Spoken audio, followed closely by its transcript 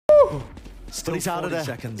Still he's out of there.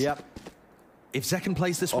 Seconds. Yep. If Zekken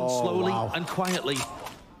plays this one slowly and quietly,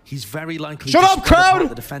 he's very likely Shut to up, spread apart crowd!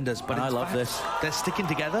 the defenders. But I love this. They're sticking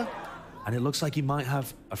together, and it looks like he might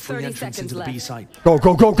have a free entrance into the B site. Go,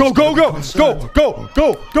 go, go, go, go, go, go, go,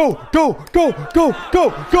 go, go, go, go, go,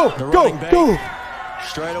 go, go, go, go.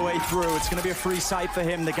 Straight away through. It's going to be a free site for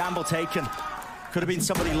him. The gamble taken. Could have been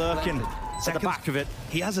somebody lurking at the back of it.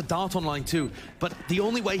 He has a dart online too, but the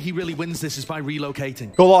only way he really wins this is by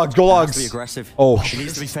relocating. Go logs, go logs. Be aggressive. Oh, he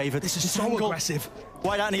needs to be favored. This is so aggressive.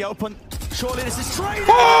 Wide out in the open. Surely this is training.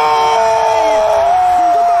 Oh!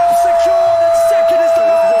 The map secured, and Zekken is the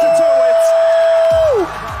man to do it.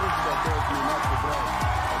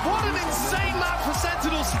 What an insane map for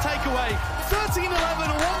Sentinels to take away. 13-11,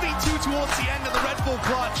 a 1v2 towards the end of the Red Bull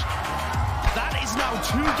clutch. That is now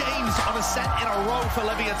 2 games on a set in a row for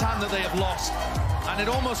Leviathan that they have lost. And it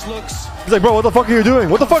almost looks... He's like, bro, what the fuck are you doing?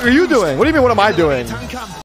 What the fuck are you doing? What do you mean, what am I doing?